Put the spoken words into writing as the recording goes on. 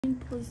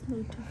Post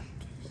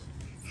notification.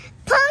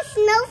 Post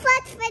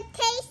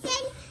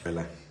notification?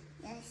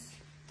 Yes.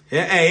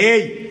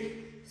 Hey!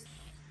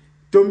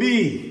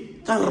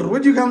 Ntombi!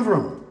 Where'd you come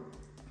from?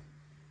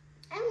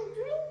 I'm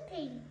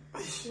drinking.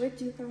 Where'd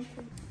you come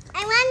from?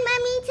 I want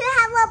mommy to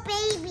have a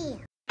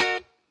baby.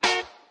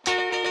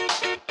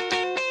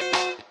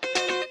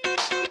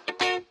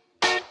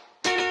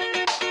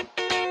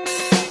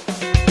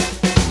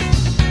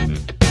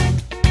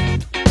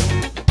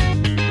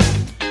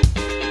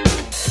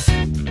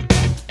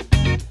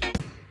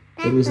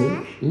 What do you say?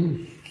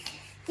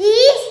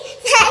 Please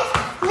take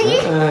me.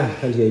 I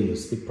can't hear you.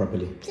 Speak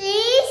properly.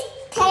 Please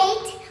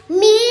take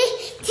me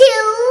to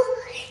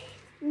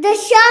the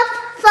shop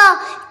for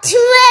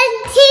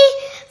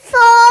 24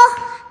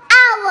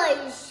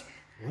 hours.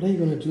 What are you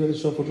going to do at the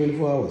shop for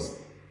 24 hours?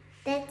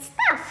 That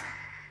stuff.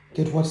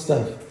 Get what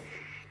stuff?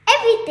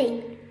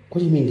 Everything. What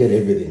do you mean get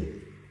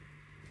everything?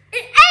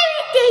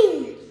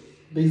 Everything.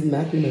 There's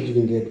nothing that you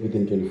can get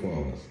within 24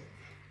 hours.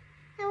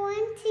 I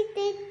wanted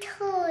the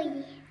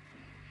toy.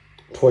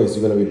 Toys?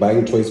 You're going to be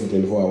buying toys for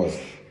 24 hours?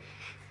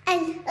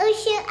 And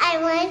also I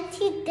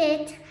wanted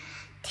the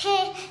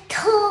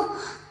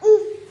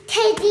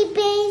teddy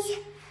bears.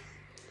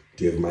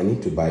 Do you have money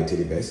to buy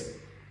teddy bears?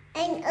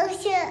 And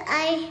also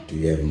Do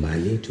you have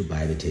money to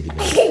buy the teddy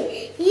bears?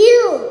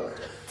 You.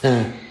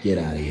 Get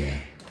out of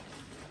here.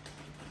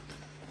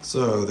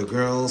 So the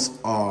girls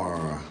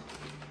are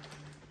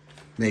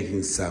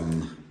making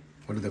some,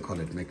 what do they call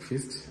it,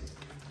 McFeast?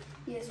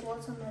 Yes,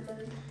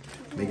 watermelon.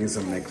 Making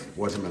some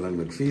watermelon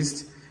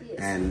McFeast. Yes.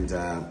 And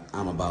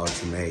I'm about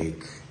to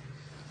make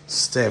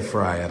stir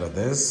fry out of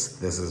this.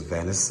 This is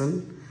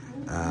venison.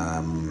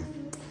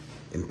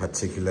 In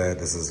particular,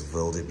 this is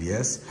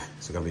wildebeest.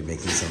 So we're going to be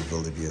making some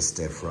wildebeest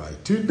stir fry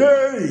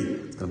today.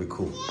 It's going to be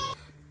cool.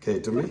 Okay,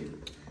 Ntombi,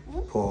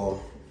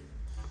 pour.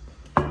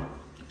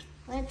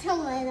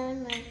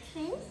 Watermelon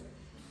McFeast.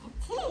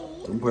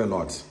 Don't pour a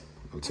lot.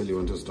 I'll tell you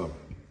when to stop.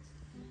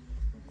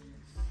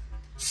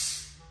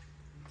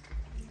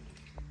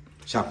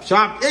 Sharp,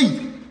 sharp,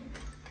 hey!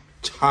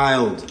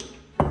 Child!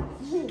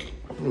 I'm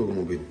going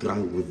to be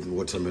drunk with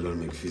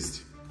watermelon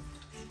McFeast.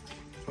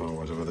 Or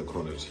whatever they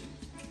call it.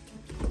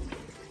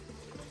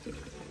 Oh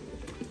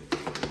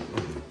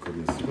my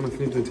goodness. You're going to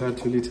finish the entire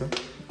 2 liter?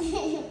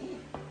 Yay!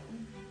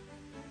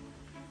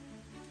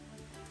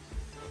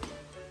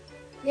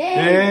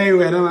 Hey,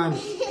 wait a man.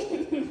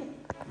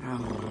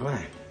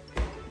 Alright.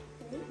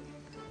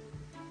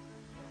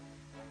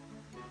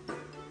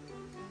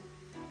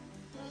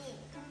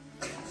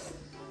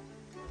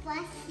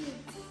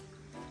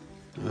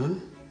 Huh?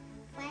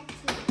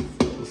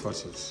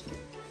 Watch it.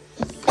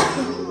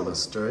 We're gonna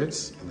stir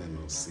it and then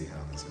we'll see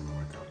how it's gonna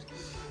work out.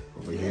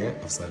 Over here,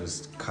 I've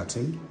started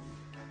cutting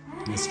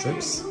in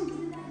strips.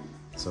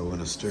 So we're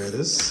gonna stir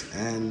this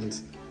and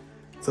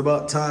it's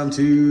about time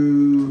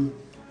to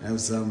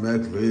have some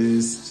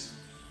breakfast.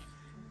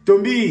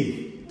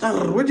 Ntombi,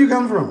 where'd you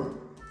come from?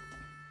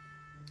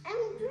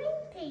 I'm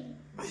drinking.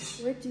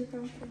 Where'd you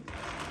come from?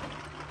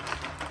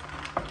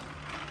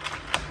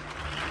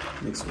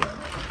 Mix well.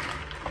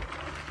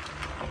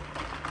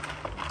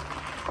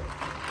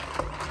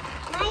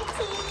 My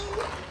team.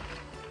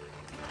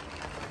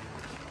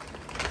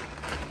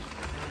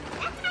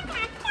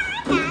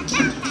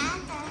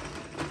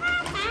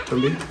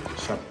 Ntombi,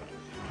 sharp.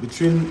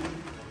 Between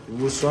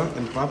Wuswa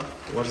and Pap,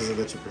 what is it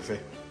that you prefer?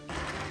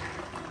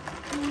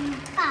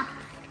 Pop.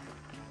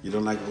 You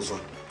don't like Wuswa?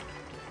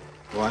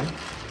 Why?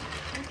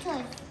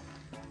 Because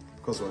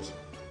Because what?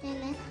 they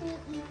let me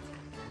eat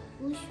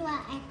Ushwa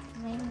at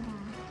Brenda.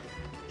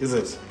 Is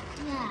it?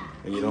 Yeah.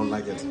 And you don't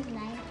like it? I don't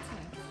like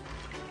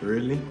it.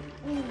 Really?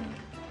 Mm.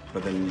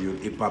 But then you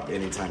eat pap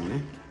anytime,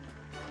 eh?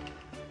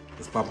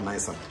 Is pap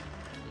nicer?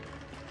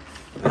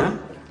 Huh?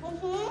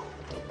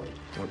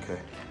 Okay.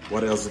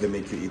 What else do they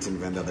make you eat in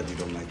Venda that you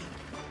don't like?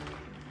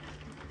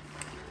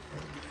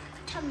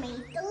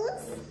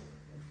 Tomatoes.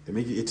 They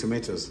make you eat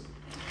tomatoes.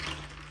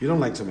 You don't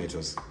like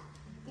tomatoes.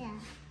 Yeah.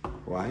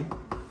 Why?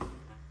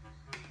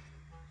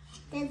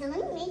 They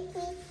don't make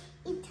me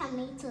eat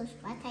tomatoes,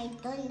 but I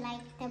don't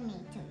like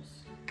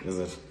tomatoes. Is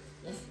it?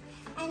 Yes.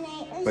 And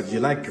I also, But you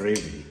like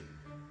gravy.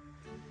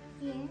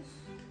 Yes.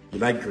 You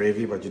like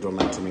gravy, but you don't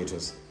like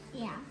tomatoes.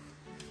 Yeah.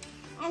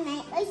 And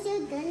I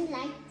also don't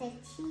like the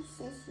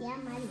cheeses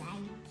Yama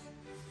like.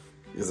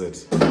 Is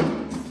it?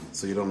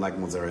 So you don't like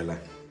mozzarella?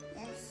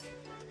 Yes.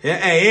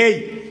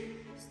 Hey!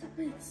 Stop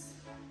it.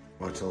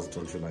 What else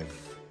don't you like?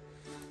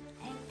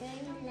 I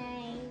don't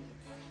like.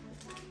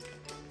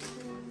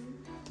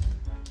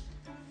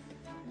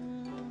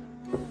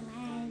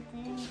 I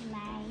don't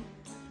like.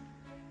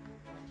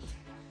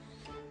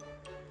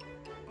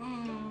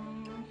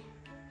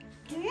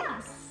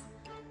 Dross.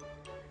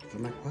 You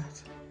don't like what?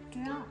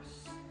 Dross.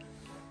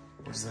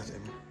 What is that,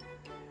 Emma?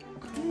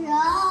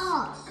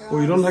 Dross. Oh,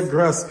 you don't like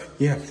grass?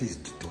 Yeah, please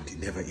don't. You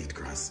never eat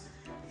grass.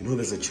 You know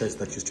there's a church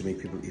that used to make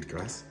people eat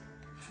grass?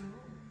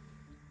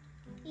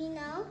 You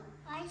know,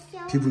 I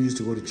saw. People used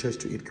to go to church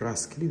to eat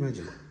grass. Can you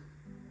imagine?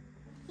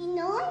 You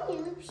know, on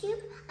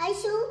YouTube, I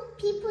saw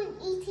people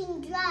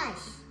eating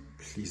grass.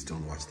 please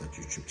don't watch that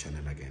YouTube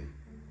channel again.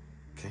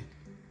 Okay?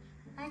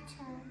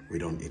 Okay. We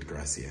don't eat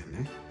grass here,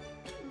 no?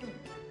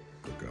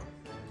 Good girl.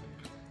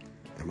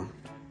 Emma,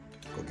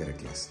 go get a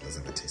glass. Let's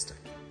have a taster.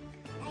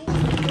 I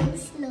go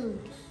slow.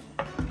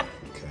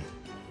 Okay.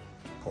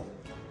 Pour.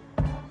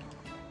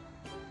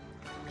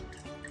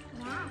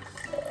 Yeah.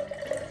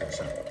 Okay,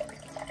 sure.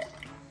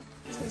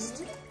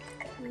 Taste.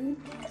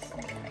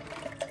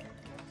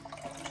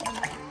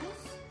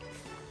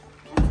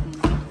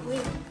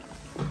 Wait.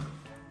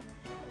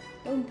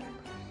 Don't.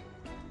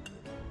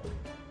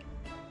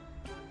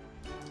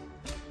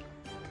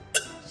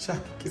 Sure,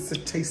 it's a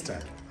taster.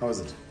 How is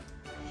it?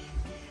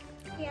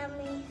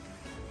 Yummy.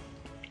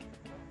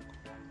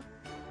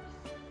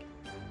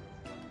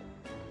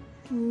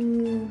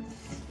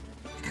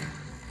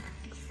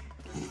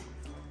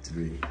 Did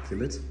we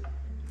feel it?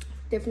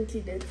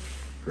 Definitely did.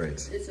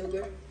 Great. It's so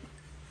good.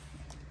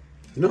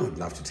 You know, I'd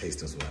love to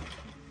taste as well.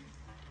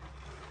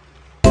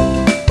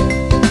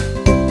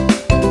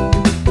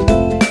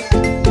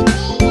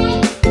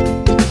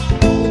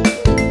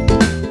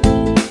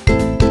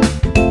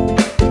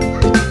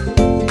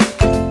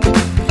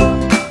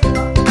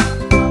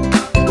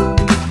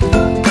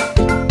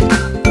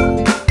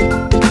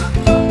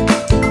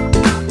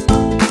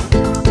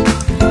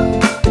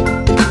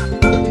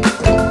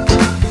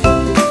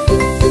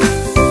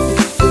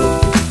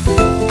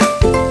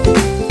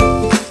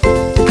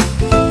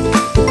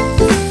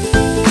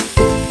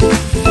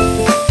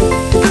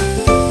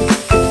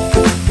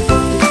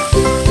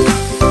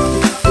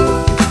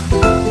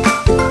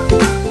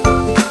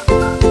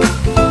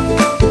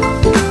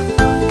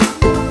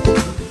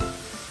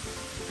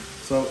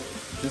 So,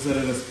 just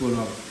added a spoon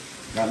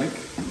of garlic.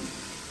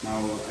 Now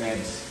we'll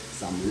add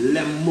some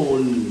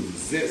lemon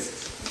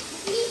zest.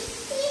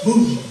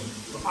 Boom!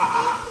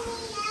 Ah.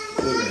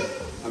 Okay.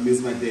 I miss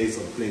my days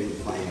of playing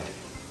with fire.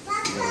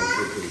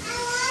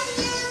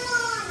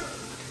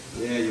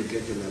 Yeah, you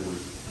get your lemon.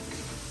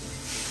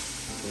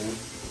 Okay.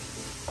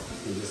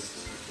 And just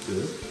do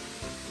it.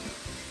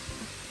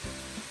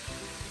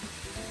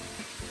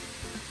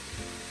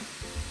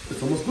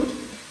 It's almost good.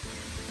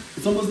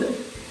 It's almost there.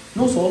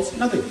 No salt,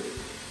 nothing.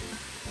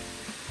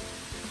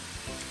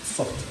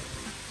 Soft.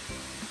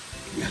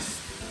 Yes.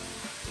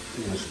 I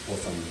think I should pour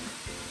some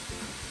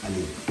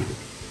onion.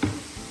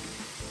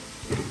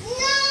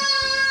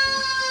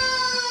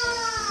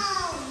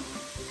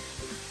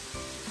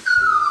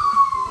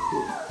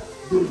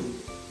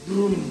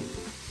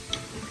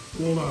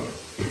 Hold on.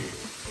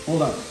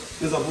 Hold on.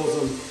 This is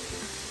awesome.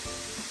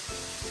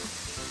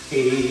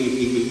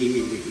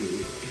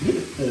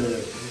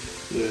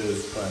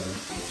 It's fun.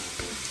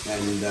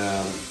 And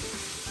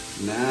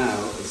now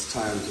it's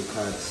time to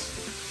cut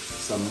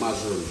some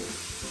mushroom.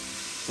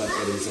 Start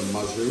adding some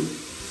mushroom.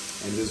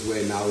 And this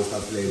way now we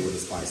start playing with the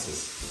spices.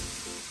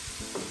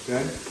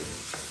 Okay?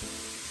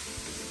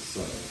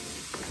 So,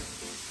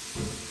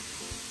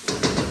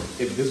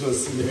 if this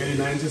was in the early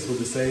 90s, we'll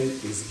be saying,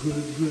 it's good,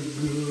 good,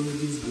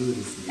 good, it's good,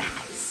 it's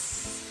nice.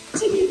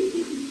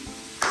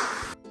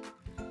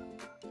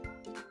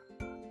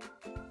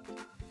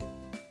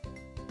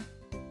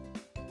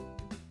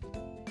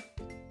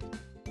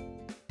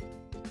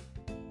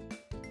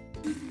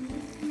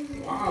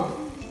 Wow.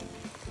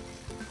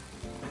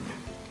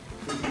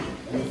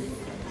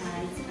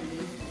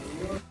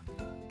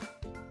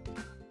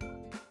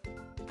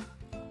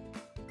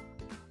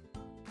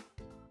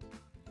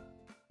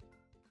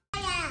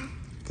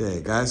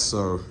 Okay, guys,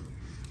 so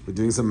we're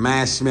doing some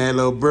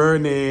marshmallow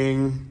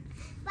burning.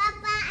 Papa,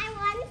 I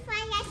want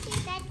fire so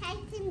that I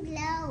can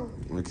blow.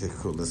 Okay,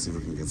 cool. Let's see if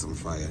we can get some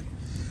fire.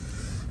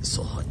 It's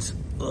so hot.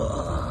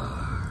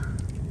 Ugh.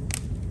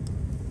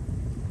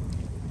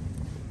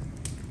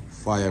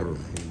 Fire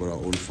room. We've got our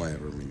own fire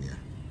room in here.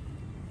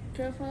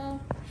 Careful.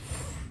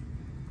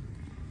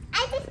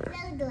 I just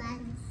blowed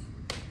ones.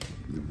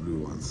 The blue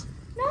ones.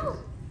 No.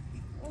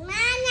 Mana.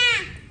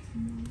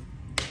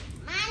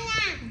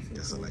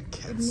 Guess I like It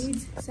cats.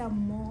 needs some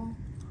more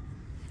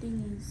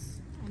thingies.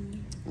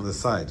 On the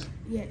side.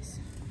 Yes.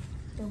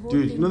 The whole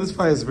Dude, thing you know this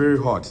fire is very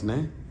hot,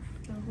 ne?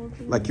 The whole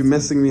thing Like is- you're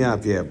messing me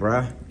up here,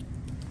 bruh.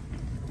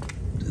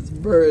 It's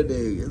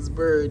burning, it's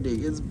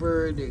burning, it's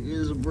burning,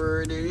 it's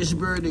burning, it's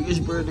burning, it's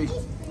burning.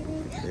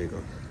 There you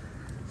go.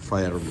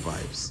 Fire room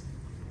vibes.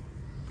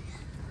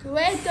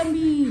 Wait,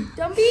 Ntombi!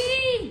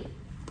 Ntombi!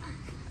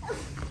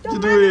 What you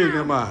doing,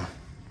 Emma?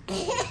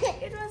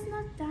 It was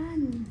not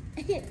done.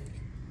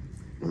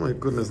 Oh my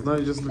goodness, now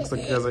it just looks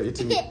like you guys are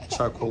eating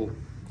charcoal.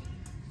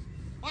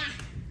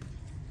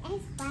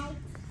 Let's fight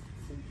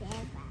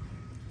together.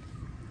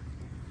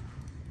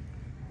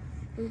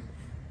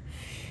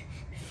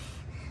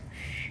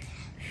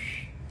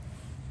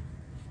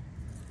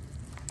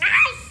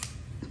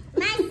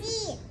 My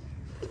feet.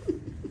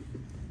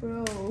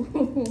 Bro.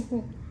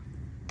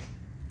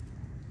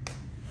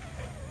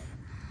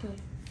 Okay.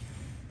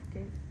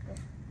 Okay.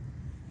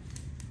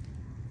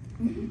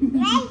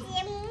 Ready?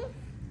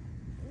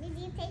 Did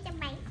you take a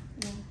bite?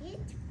 No.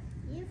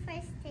 You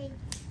first take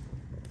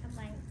a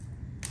bite.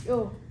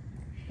 Oh.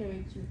 Okay,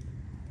 wait, you.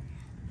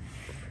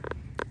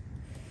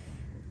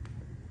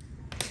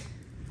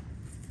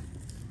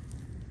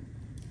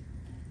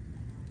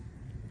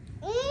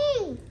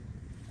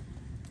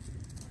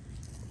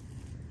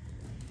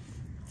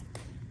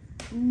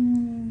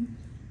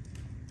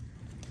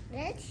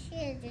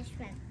 this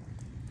one.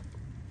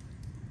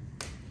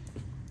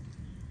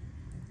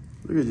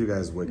 Look at you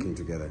guys working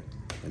together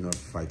and not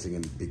fighting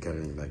and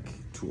bickering like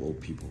two old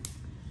people.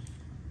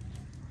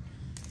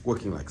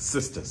 Working like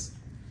sisters.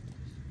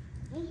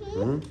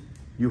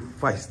 You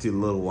feisty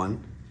little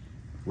one,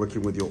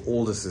 working with your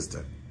older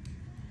sister.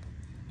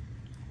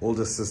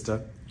 Older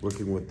sister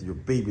working with your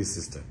baby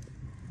sister.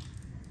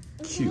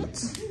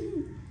 Cute.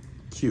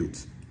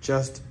 Cute.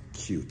 Just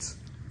cute.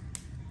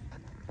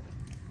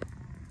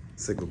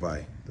 Say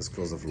goodbye. Let's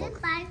close the vlog.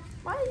 Goodbye.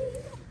 Bye.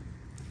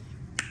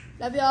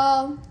 Love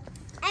y'all.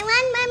 I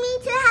want mommy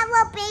to have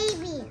a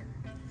baby.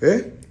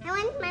 Eh? I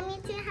want mommy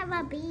to have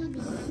a baby.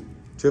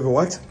 Do you have a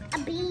what? A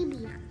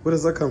baby. Where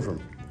does that come from?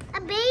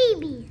 A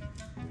baby.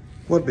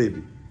 What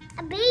baby?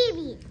 A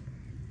baby.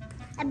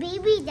 A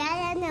baby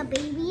dad and a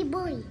baby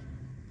boy.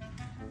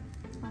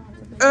 I want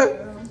a baby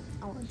girl.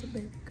 I want a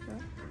baby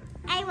girl.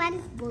 I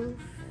want both.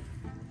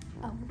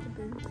 I want a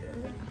baby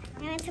girl.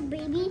 I want a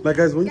baby. Like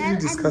guys, when did girl you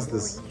discuss and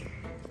this? boy.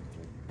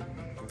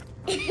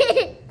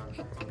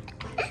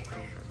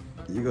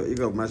 You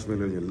got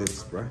marshmallow on your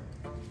lips, bruh.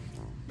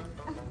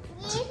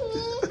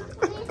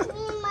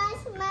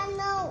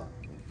 Marshmallow.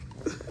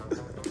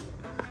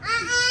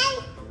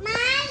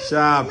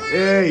 Sharp.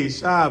 Hey,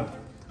 Sharp.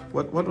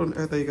 What on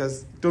earth are you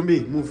guys?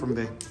 Ntombi, move from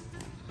there.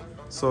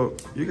 So,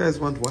 you guys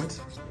want what?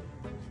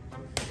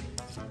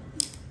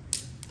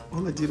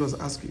 All I did was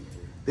ask you.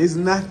 There's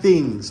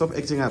nothing. Stop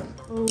acting up.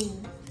 Oh.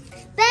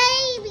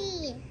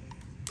 Baby.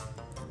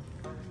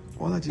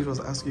 All I did was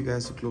ask you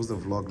guys to close the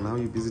vlog. Now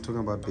you're busy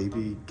talking about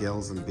baby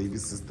girls and baby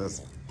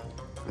sisters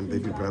and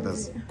baby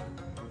brothers.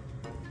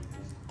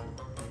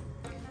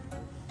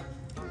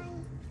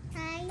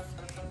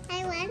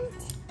 I want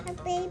a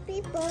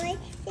baby boy.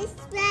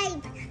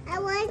 Subscribe. I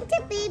want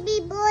a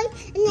baby boy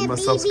and You a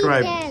must baby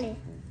subscribe. girl.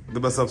 They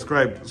must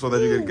subscribe so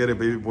that you can get a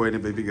baby boy and a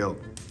baby girl.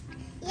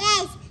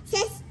 Yes,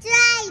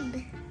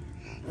 subscribe.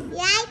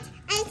 Like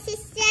and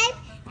subscribe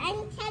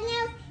and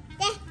channel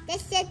the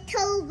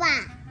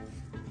Ntombi.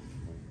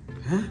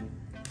 Huh?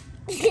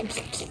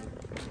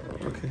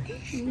 Okay.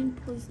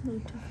 Post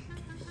notification.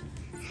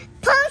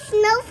 Post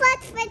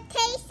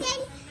notification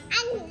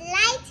and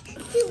like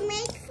to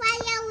make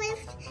fire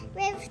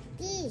with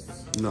these.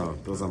 No,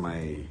 those are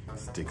my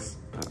sticks.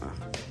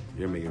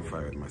 You're making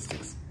fire with my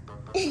sticks.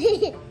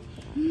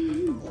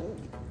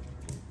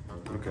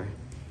 Okay.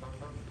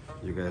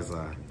 You guys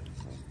are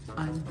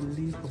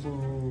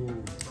unbelievable.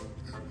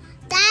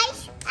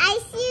 Guys, I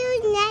see you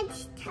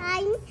next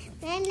time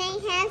when I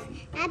have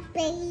a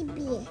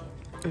baby.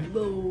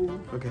 Boo.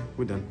 Okay,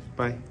 we're done.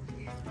 Bye.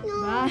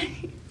 No. Bye.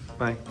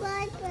 Bye.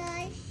 Bye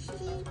bye.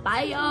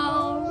 Bye,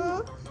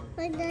 y'all.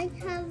 When I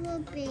have a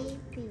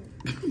baby.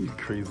 You're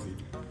crazy.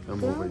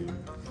 I'm over you.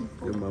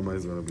 Your mama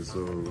is gonna be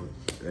so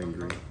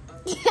angry.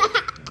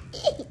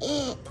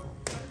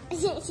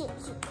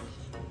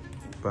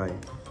 Bye.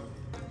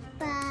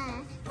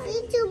 Bye. See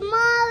you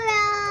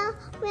tomorrow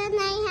when I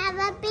have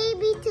a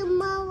baby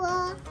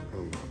tomorrow.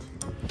 Oh.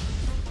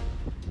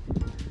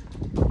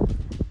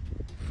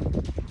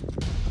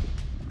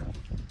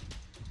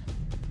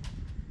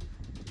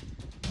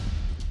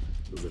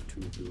 Those are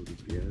two build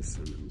PS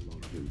and then a lot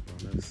of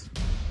impalas.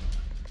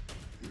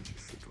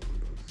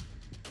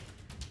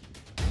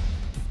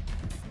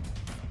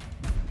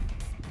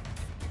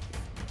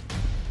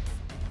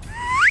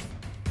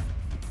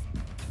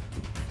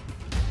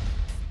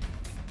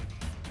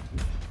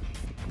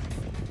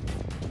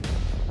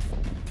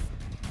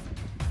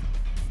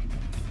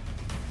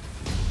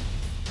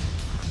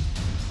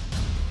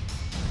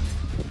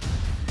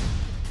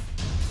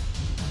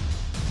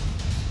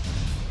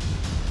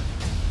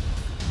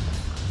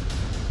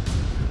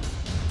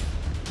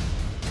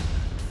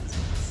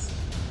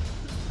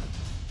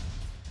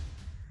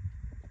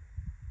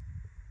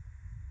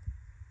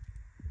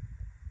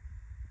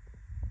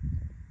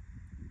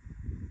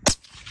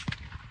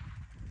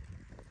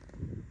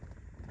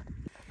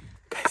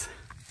 Guys,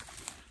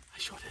 I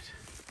shot it.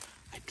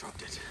 I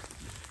dropped it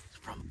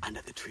from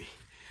under the tree.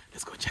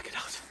 Let's go check it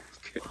out.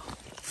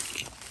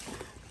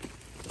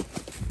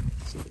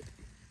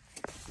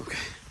 Okay,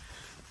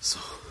 so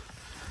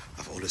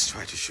I've always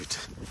tried to shoot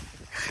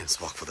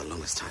handswalk for the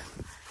longest time,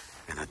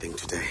 and I think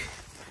today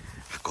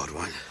I got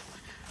one.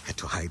 Had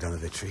to hide under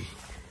the tree.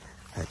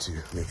 Had to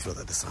make sure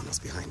that the sun was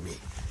behind me,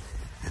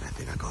 and I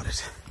think I got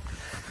it.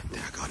 I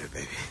think I got it,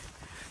 baby.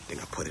 I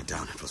think I put it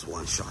down. It was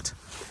one shot,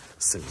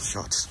 single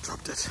shot,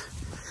 dropped it.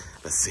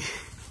 Let's see.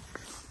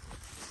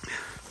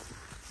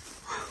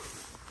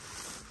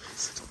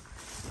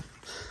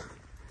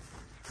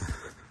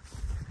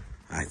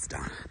 It's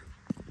down.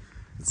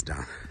 It's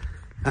down.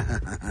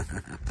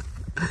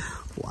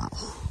 Wow.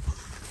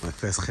 My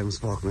first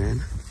Gemspark,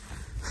 man.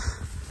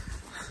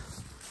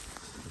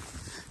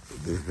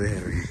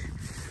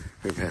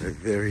 We've had a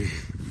very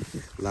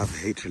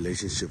love-hate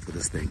relationship with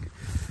this thing.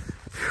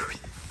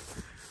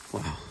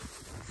 Wow.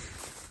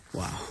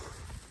 Wow.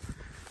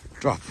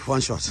 Drop,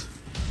 one shot.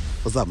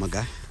 What's up, my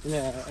guy?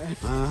 Yeah.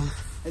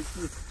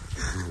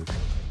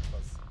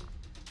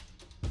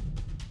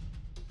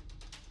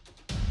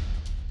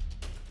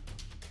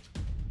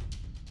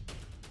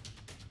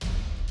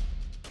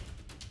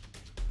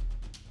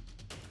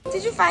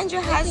 Did you find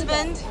your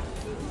husband?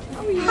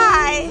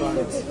 Hi.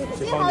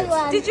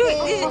 Did you?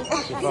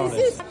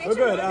 We're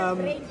good.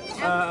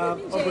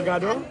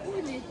 Obrigado.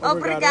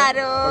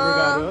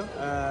 Obrigado.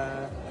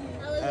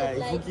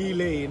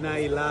 Ifukile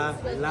ila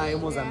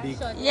Mozambique.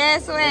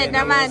 Yes, wait,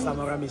 man.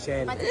 Samora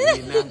Michel.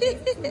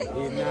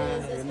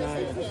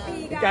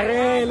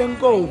 Karel and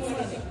Cove.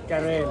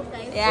 Karel.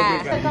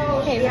 Yeah.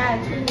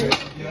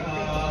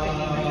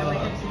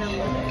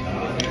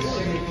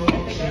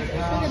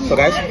 So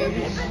guys,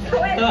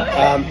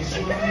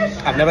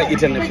 I've never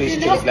eaten a fish to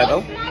this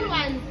level.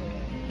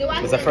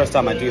 It's the first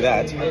time I do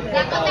that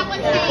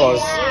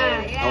because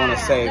I want to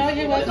save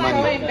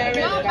money.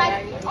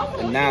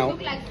 And now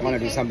I want to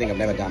do something I've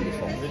never done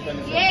before.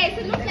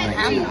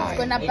 I'm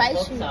gonna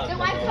bite you.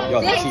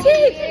 Yo, the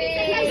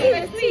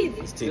teeth.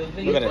 It's teeth.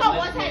 Look at it.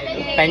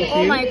 Thank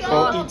you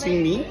for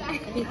eating me.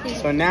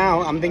 So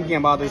now I'm thinking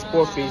about this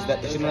poor fish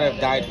that should not have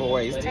died for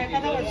waste. So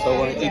we're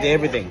going to eat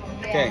everything.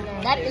 Okay.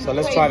 So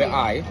let's try the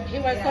eye.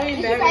 Something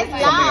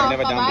I've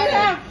never done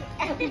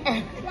before.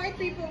 White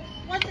people,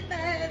 what's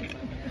that?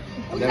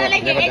 I've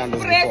never done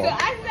this before.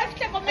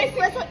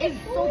 Espresso is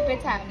so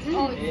bitter.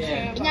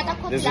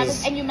 This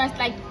is, and you must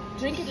like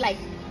drink it like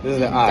this is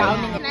the eye.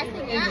 and I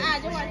think, I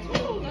don't want to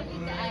eat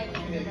the eye.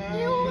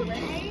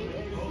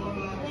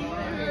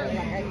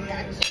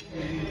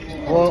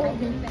 Well,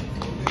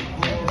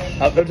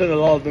 I've eaten a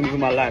lot of things in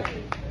my life.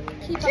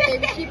 Keep up,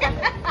 baby, keep up.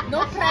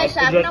 No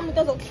pressure. Keep up.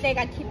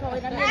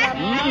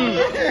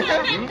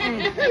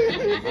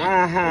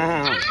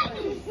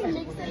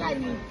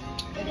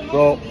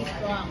 So,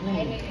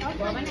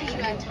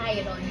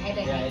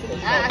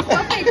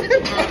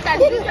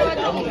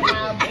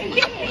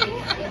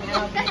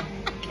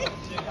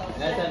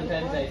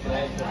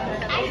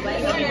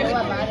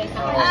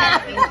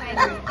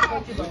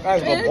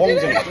 guys got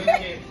bones in it.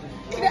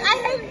 I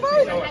have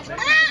both.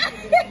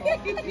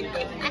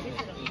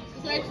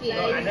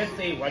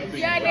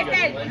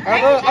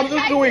 I'm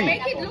just doing.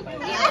 Make it look real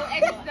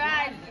and it's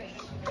done.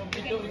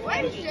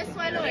 Why did you just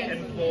swallow it?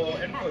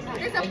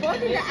 There's a bone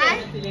in the eye.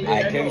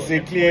 I can see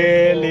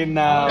clearly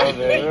now.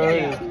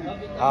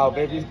 Oh,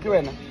 baby, it's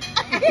good.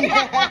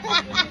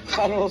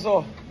 And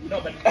also,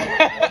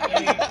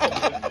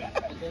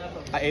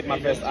 I ate my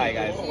first eye,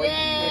 guys.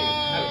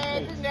 Yeah,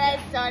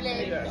 congrats,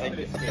 darling.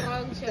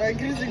 They're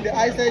increasing the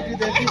eyesight with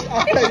the fish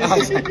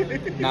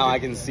eyes. Now I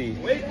can see.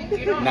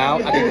 Now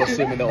I can go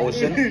swim in the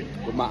ocean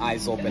with my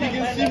eyes open. You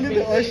can swim in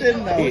the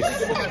ocean now.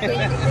 Peace.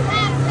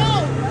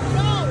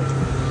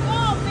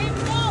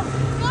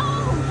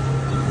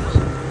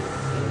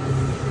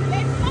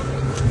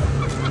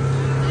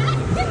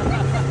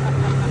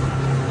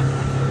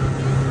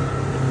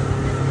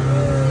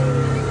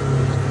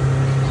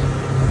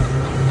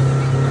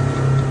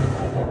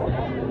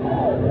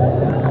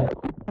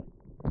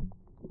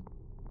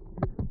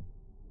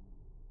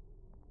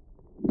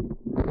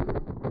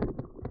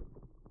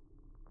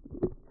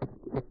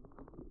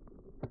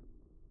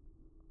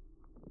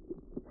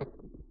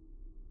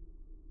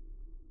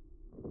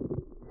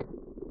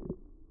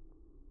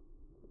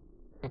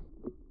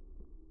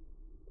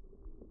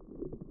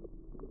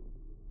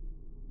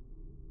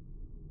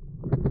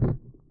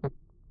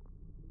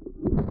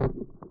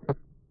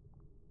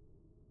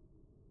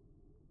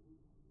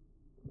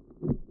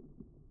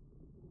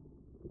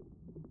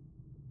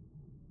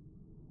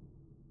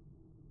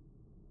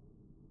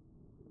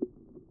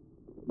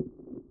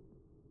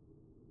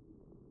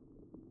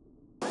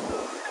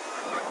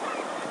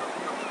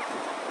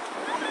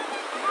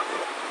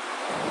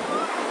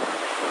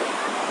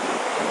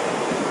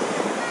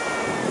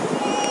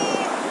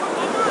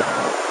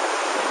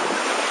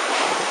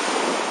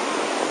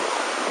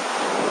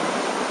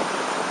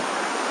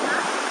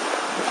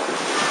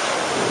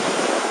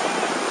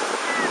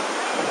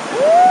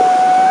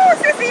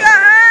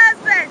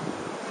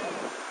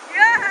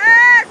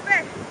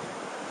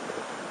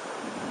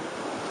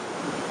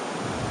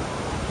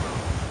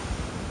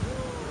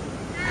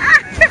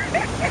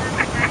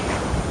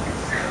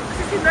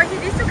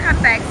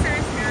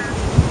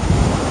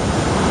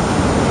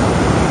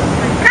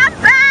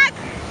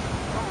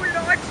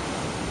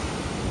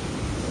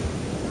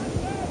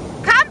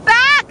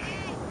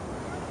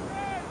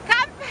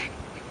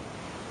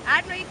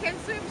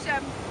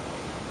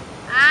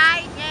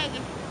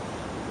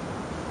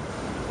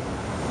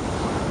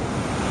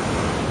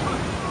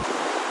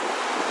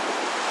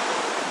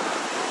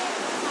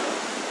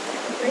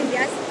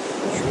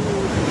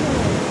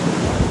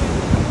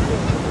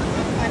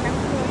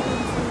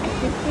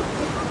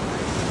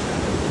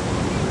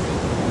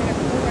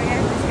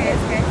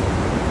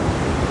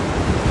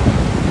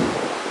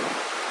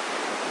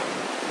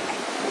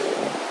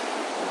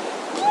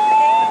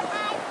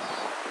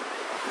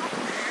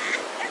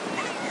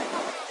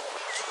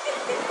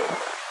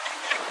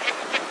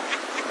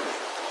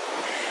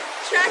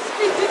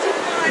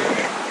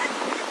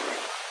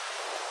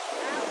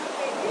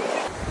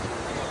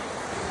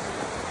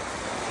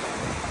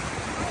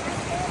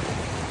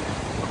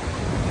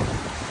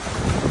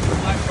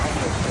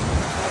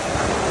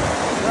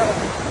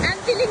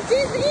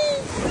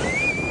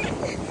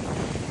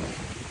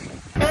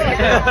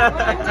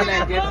 Until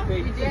I get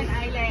paid.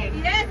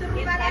 Yes,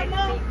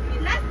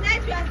 last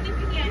night you are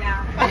sleeping here.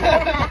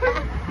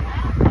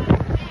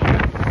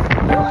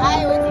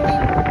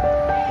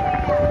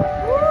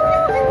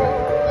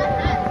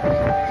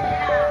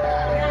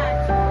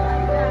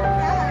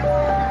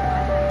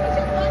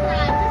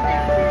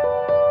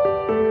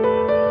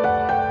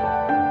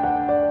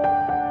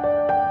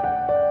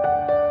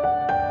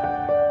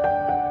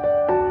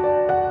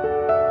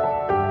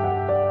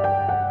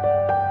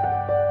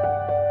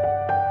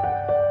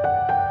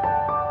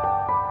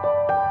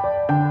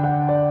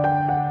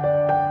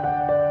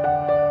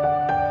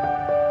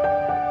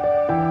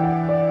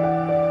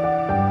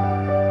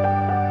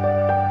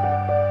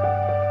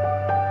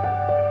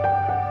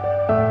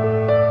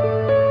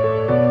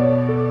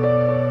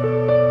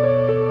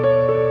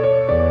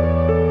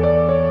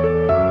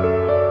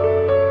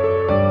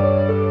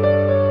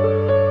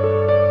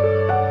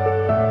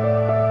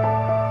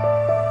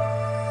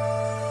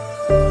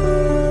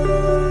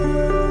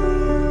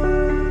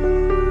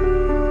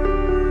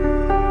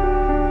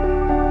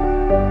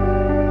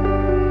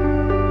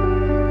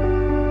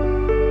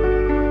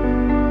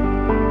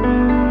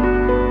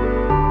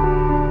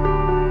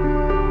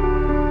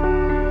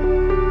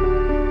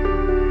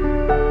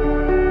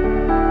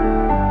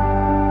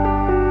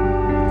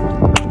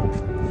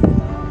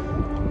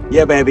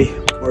 Yeah, baby.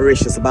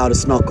 Mauritius about to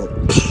snorkel.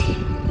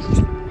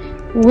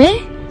 Where?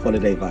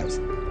 Holiday vibes.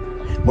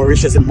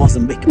 Mauritius in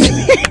Mozambique,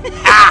 baby.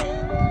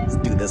 Let's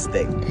do this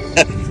thing.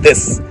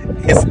 This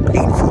is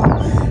painful.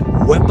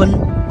 Weapon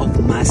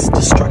of mass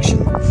destruction.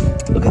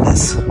 Look at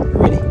this.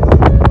 Ready?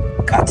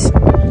 Cut.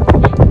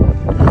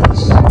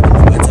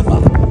 What's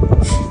about?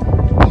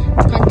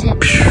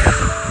 Content.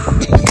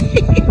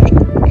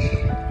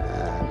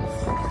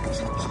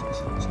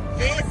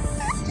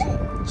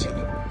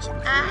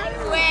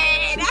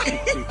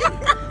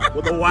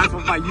 With the wife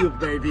of my youth,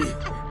 baby.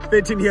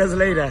 13 years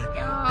later,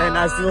 and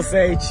I still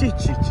say chi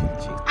chi chi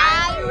chi.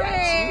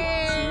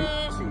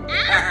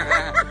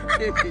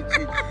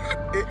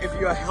 If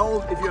you're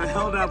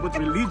held up with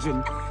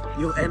religion,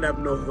 you'll end up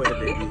nowhere,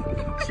 baby.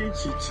 Chi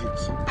chi chi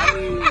chi.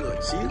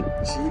 Chi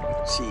chi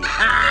chi.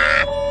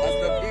 That's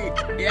the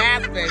beat.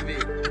 Yes, baby.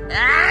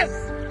 Yes.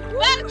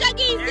 Well,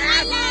 Jackie, I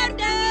love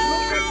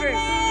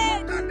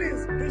Look at this.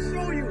 To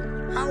show you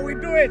how we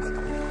do it.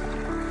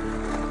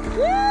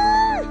 Woo!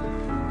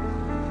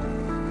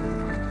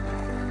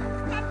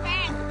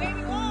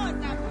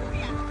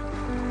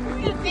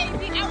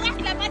 Baby, I want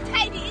to have a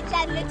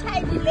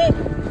tiny leg.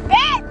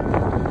 Babe!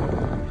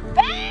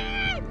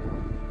 Babe!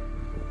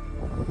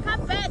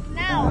 Come back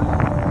now.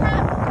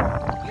 Come.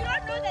 You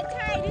don't know the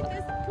tide in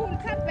this pool.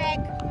 Come back.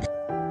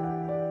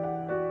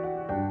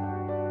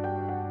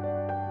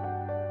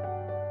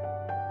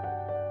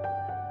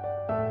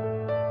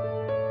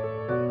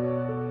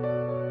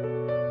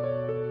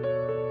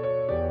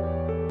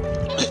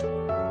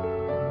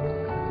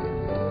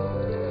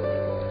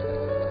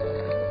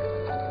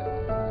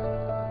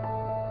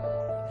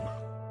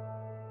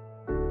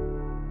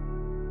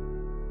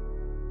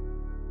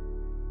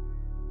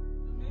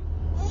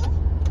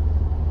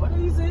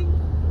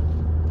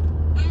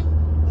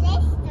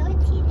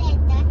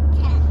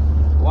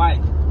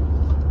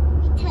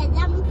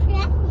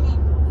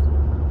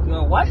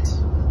 What?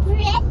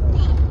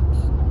 Pregnant.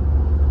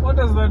 What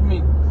does that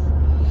mean?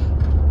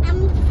 I'm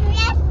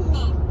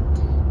pregnant.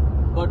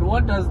 But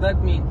what does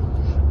that mean?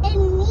 It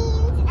means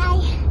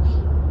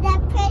the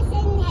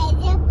person has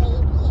a baby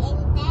in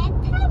their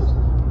tummy.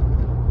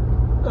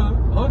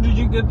 How did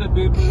you get the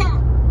baby?